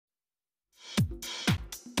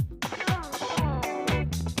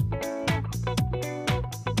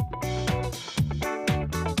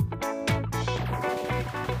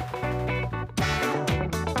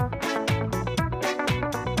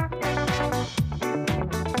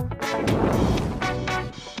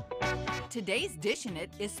Today's Dish in It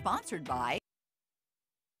is sponsored by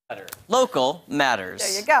Local matters.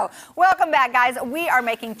 There you go. Welcome back, guys. We are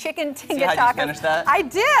making chicken tinga See how tacos. you finished that? I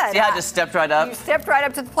did. See how I just stepped right up? You stepped right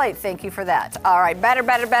up to the plate. Thank you for that. All right, better,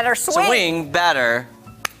 swing. Swing, batter,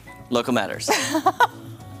 local matters.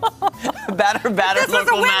 batter, This was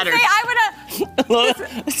local a matters. Wednesday. I would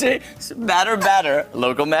have. See, batter,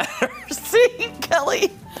 local matters. See,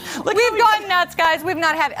 Kelly. We've gone nuts, guys. We've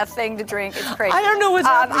not had a thing to drink. It's crazy. I don't know what's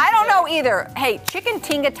happening I don't know either. Hey, chicken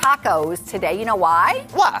tinga tacos today. You know why?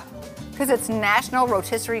 Why? Because it's National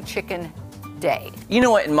Rotisserie Chicken Day. You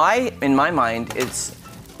know what? In my mind, it's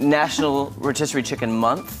National Rotisserie Chicken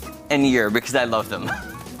Month and Year because I love them.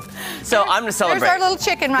 So I'm gonna celebrate. Here's our little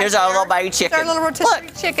chicken right Here's there. our little baby chicken. Here's our little rotisserie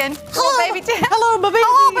Look. chicken. Hello, Little baby. hello, my baby.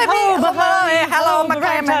 Hello, baby. Hello, my baby.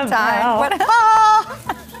 Hello, my Clementine. What?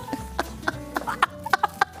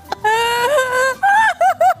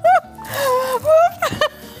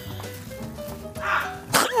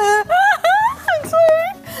 I'm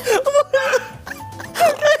sorry.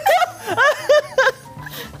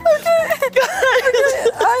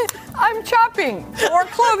 I'm chopping 4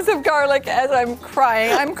 cloves of garlic as I'm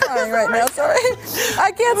crying. I'm crying right now. Sorry,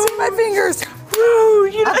 I can't see my fingers. Woo,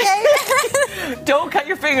 you know. Okay. Don't cut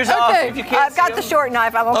your fingers off if you can't I've got see the them. short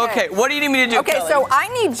knife. I'm okay. Okay, what do you need me to do, Okay, Kelly? so I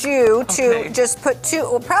need you to Okay. just put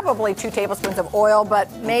probably 2 tablespoons of oil,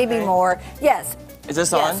 but maybe more. Yes. Is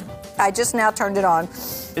this Yes. on? I just now turned it on.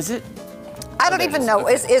 Is it? I don't there it even is. know.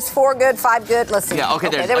 Okay. Is 4 good, 5 good? Let's see. Yeah, okay,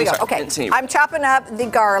 there we I'm go. sorry, Okay, didn't see. I'm chopping up the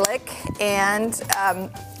garlic and,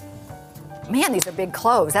 man, these are big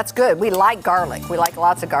cloves. That's good. We like garlic. We like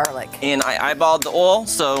lots of garlic. And I eyeballed the oil,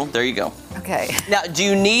 so there you go. Okay. Now, do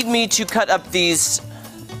you need me to cut up these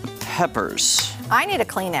peppers? I need a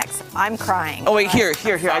Kleenex. I'm crying. Oh, wait, here,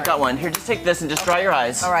 Sorry. I got one. Here, just take this and just dry your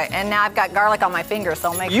eyes. All right, and now I've got garlic on my fingers,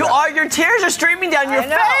 so I'll make You sure. are, your tears are streaming down your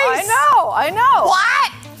face. I know.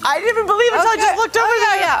 What? I didn't even believe it until I just looked over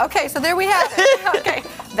there. Yeah. Okay, so there we have it. Okay,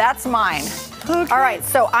 that's mine. Okay. All right,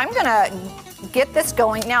 so I'm gonna get this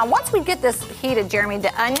going. Now, once we get this heated, Jeremy,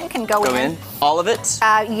 the onion can go in. All of it?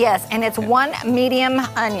 Yes, and it's 1 medium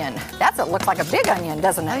onion. It looks like a big onion,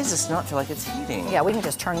 doesn't Why it? does this not feel like it's heating? Yeah, we can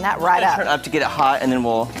just turn that right Turn it up. up to get it hot, and then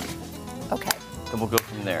we'll Okay, go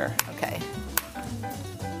from there. okay.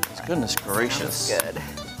 Goodness gracious. Good.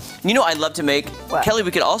 You know, I'd love to make, What? Kelly,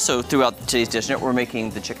 we could also, throughout today's dish, we're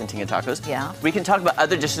making the chicken tinga tacos. Yeah. We can talk about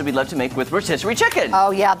other dishes we'd love to make with rotisserie chicken.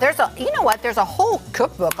 Oh yeah, you know what? There's a whole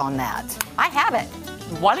cookbook on that. I have it.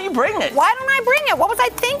 Why don't you bring it? Why don't I bring it? What was I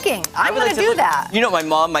thinking? I'm gonna do that. You know,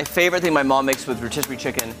 my favorite thing my mom makes with rotisserie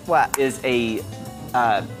chicken What? is I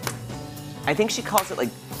think she calls it like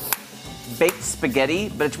baked spaghetti,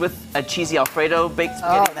 but it's with a cheesy Alfredo baked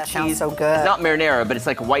spaghetti. Oh, that sounds cheese. so good. It's not marinara, but it's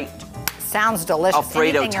like white. Sounds delicious.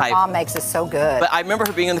 Alfredo Anything type. your mom makes is so good. But I remember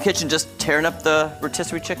her being in the kitchen just tearing up the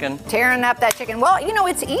rotisserie chicken. Tearing up that chicken. Well, you know,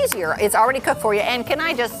 it's easier. It's already cooked for you. And can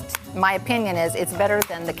I just, my opinion is it's better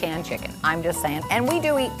than the canned chicken. I'm just saying. And we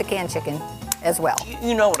do eat the canned chicken as well.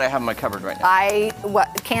 You know what I have in my cupboard right now.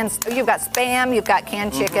 You've got Spam, you've got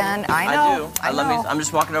canned chicken. I know. I do. I'm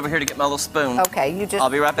just walking over here to get my little spoon. Okay, you just I'll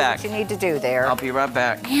be right do back. what you need to do there. I'll be right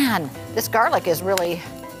back. Man, this garlic is really,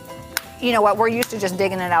 you know what, we're used to just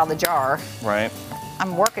digging it out of the jar. Right.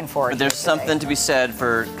 I'm working for it. But there's here today. something to be said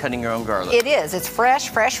for cutting your own garlic. It is. It's fresh,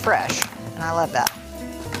 fresh, fresh. And I love that.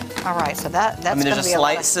 All right, so that's I mean, going there's to a be a lot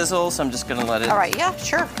slight of... sizzle, so I'm just gonna let it. All right, yeah,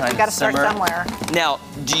 sure. We Kind got to of start simmer. somewhere. Now,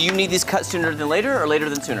 do you need these cut sooner than later, or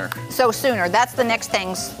later than sooner? So sooner. That's the next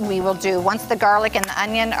things we will do. Once the garlic and the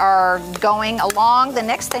onion are going along, the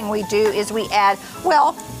next thing we do is we add,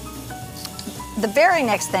 well, the very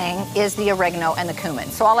next thing is the oregano and the cumin.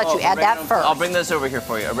 So I'll let you add that first. I'll bring those over here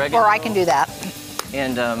for you. Oregano. Or I can do that.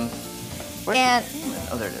 And where's And- the cumin?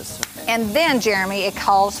 Oh, there it is. Okay. And then, Jeremy, it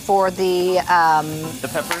calls for the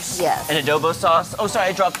peppers. Yes. And adobo sauce. Oh, sorry,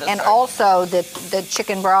 I dropped this. and Sorry. also the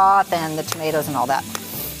chicken broth and the tomatoes and all that.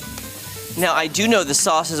 Now, I do know the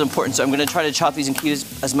sauce is important, so I'm going to try to chop these and keep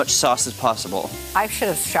as much sauce as possible. I should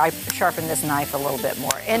have sharpened this knife a little bit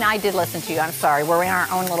more. And I did listen to you. I'm sorry. We're in our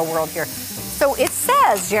own little world here. So it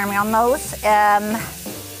says, Jeremy, on those, 2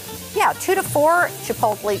 to 4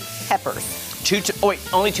 chipotle peppers.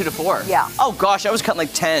 Only 2 to 4? Yeah. Oh, gosh, I was cutting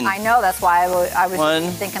like 10. I know. That's why I was One,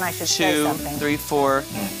 thinking I should say 2, something. 3, 4.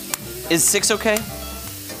 Is 6 okay?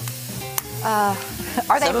 Are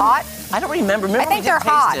they 7? hot? I don't remember. Remember I think we did they're taste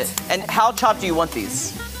hot. it. And how chopped do you want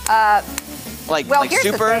these? Like Here's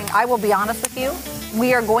super? the thing. I will be honest with you.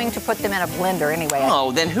 We are going to put them in a blender anyway.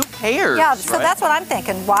 Oh, then who cares? Yeah, so right? that's what I'm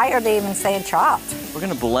thinking. Why are they even saying chopped? We're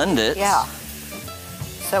gonna blend it. Yeah.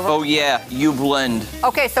 so Oh yeah, you blend.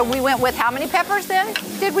 okay, so we went with how many peppers then?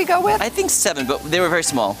 Did we go with? I think 7, but they were very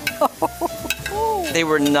small. They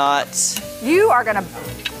were not. You are gonna.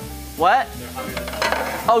 What?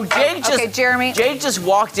 Oh, Jake just. Okay, Jeremy. Jake just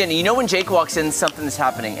walked in. You know when Jake walks in, something is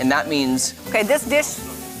happening, and that means. Okay, this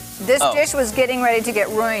dish was getting ready to get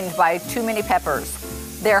ruined by too many peppers.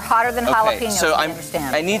 They're hotter than jalapenos. So I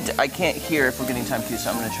understand. I can't hear if we're getting time cues,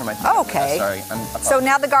 so I'm gonna turn my. Okay. Sorry. So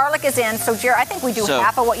now the garlic is in. So Jerry, I think we do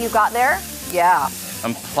half of what you got there. Yeah.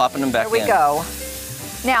 I'm plopping them back in. There we go.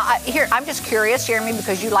 Now, here, I'm just curious, Jeremy,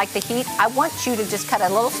 because you like the heat. I want you to just cut a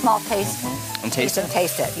little small taste. And taste it?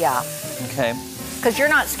 Taste it, yeah. Okay. Because you're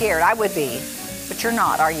not scared. I would be. But you're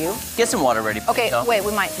not, are you? Get some water ready. Okay, Michelle. wait,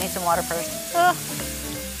 we might need some water first.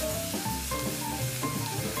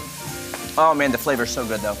 Oh man, the flavor's so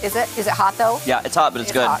good though. Is it hot though? Yeah, it's hot, but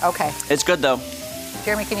it's good. Hot. Okay. It's good though.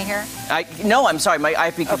 Jeremy, can you hear? No, I'm sorry. My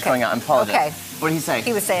IP keeps going out. I apologize. Okay. What did he say?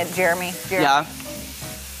 He was saying, Jeremy. Yeah.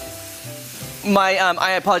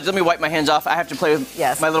 I apologize. Let me wipe my hands off. I have to play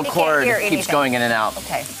with my little cord. Keeps going in and out.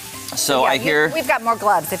 Okay. So I hear. We've got more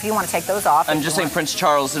gloves if you want to take those off. I'm just saying Prince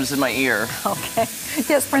Charles is in my ear. Okay.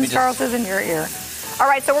 Yes, Prince Charles is in your ear. All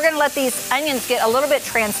right, so we're going to let these onions get a little bit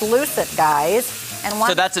translucent, guys. And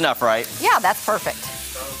so that's enough, right? Yeah, that's perfect.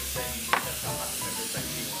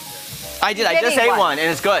 I did. I just ate one, and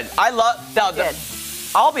it's good. I love.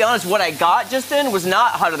 I'll be honest. What I got just in was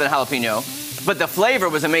not hotter than jalapeno, but the flavor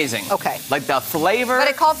was amazing. Okay. Like the flavor. But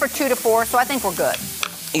it called for 2 to 4, so I think we're good.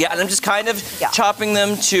 Yeah, and I'm just kind of chopping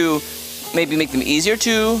them to maybe make them easier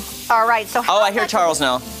to. All right. So. Oh, I hear Charles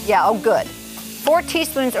now. Yeah. Oh, good. 4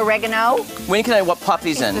 teaspoons oregano. When can I pop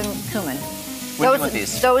these in? Cumin. When do you want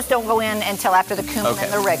these? Those don't go in until after the cumin and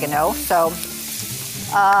the oregano. So,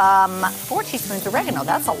 4 teaspoons oregano.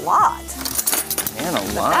 That's a lot. Man, a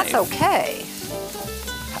lot. That's okay.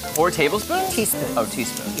 4 tablespoons? Teaspoons. Oh,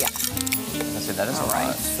 teaspoons. Yeah. I said that is a lot. All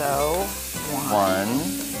right. So, 1,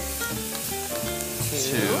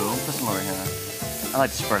 2. Put some over here. I like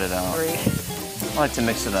to spread it out. 3. I like to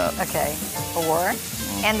mix it up. Okay. 4.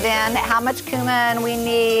 And then how much cumin? We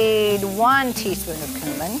need 1 teaspoon of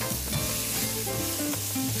cumin.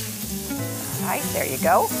 All right, there you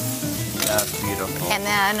go. That's beautiful. And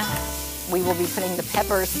then we will be putting the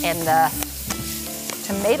peppers and the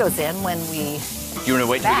tomatoes in when we. You want to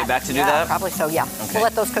wait till we get back to do that? Probably so, yeah. Okay. We'll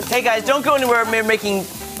let those cook. Hey guys, don't go anywhere. We're making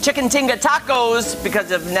chicken tinga tacos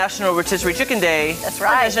because of National Rotisserie Chicken Day. That's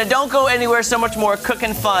right. Don't go anywhere. So much more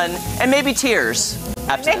cooking fun and maybe tears.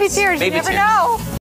 After Maybe this. tears. You never know.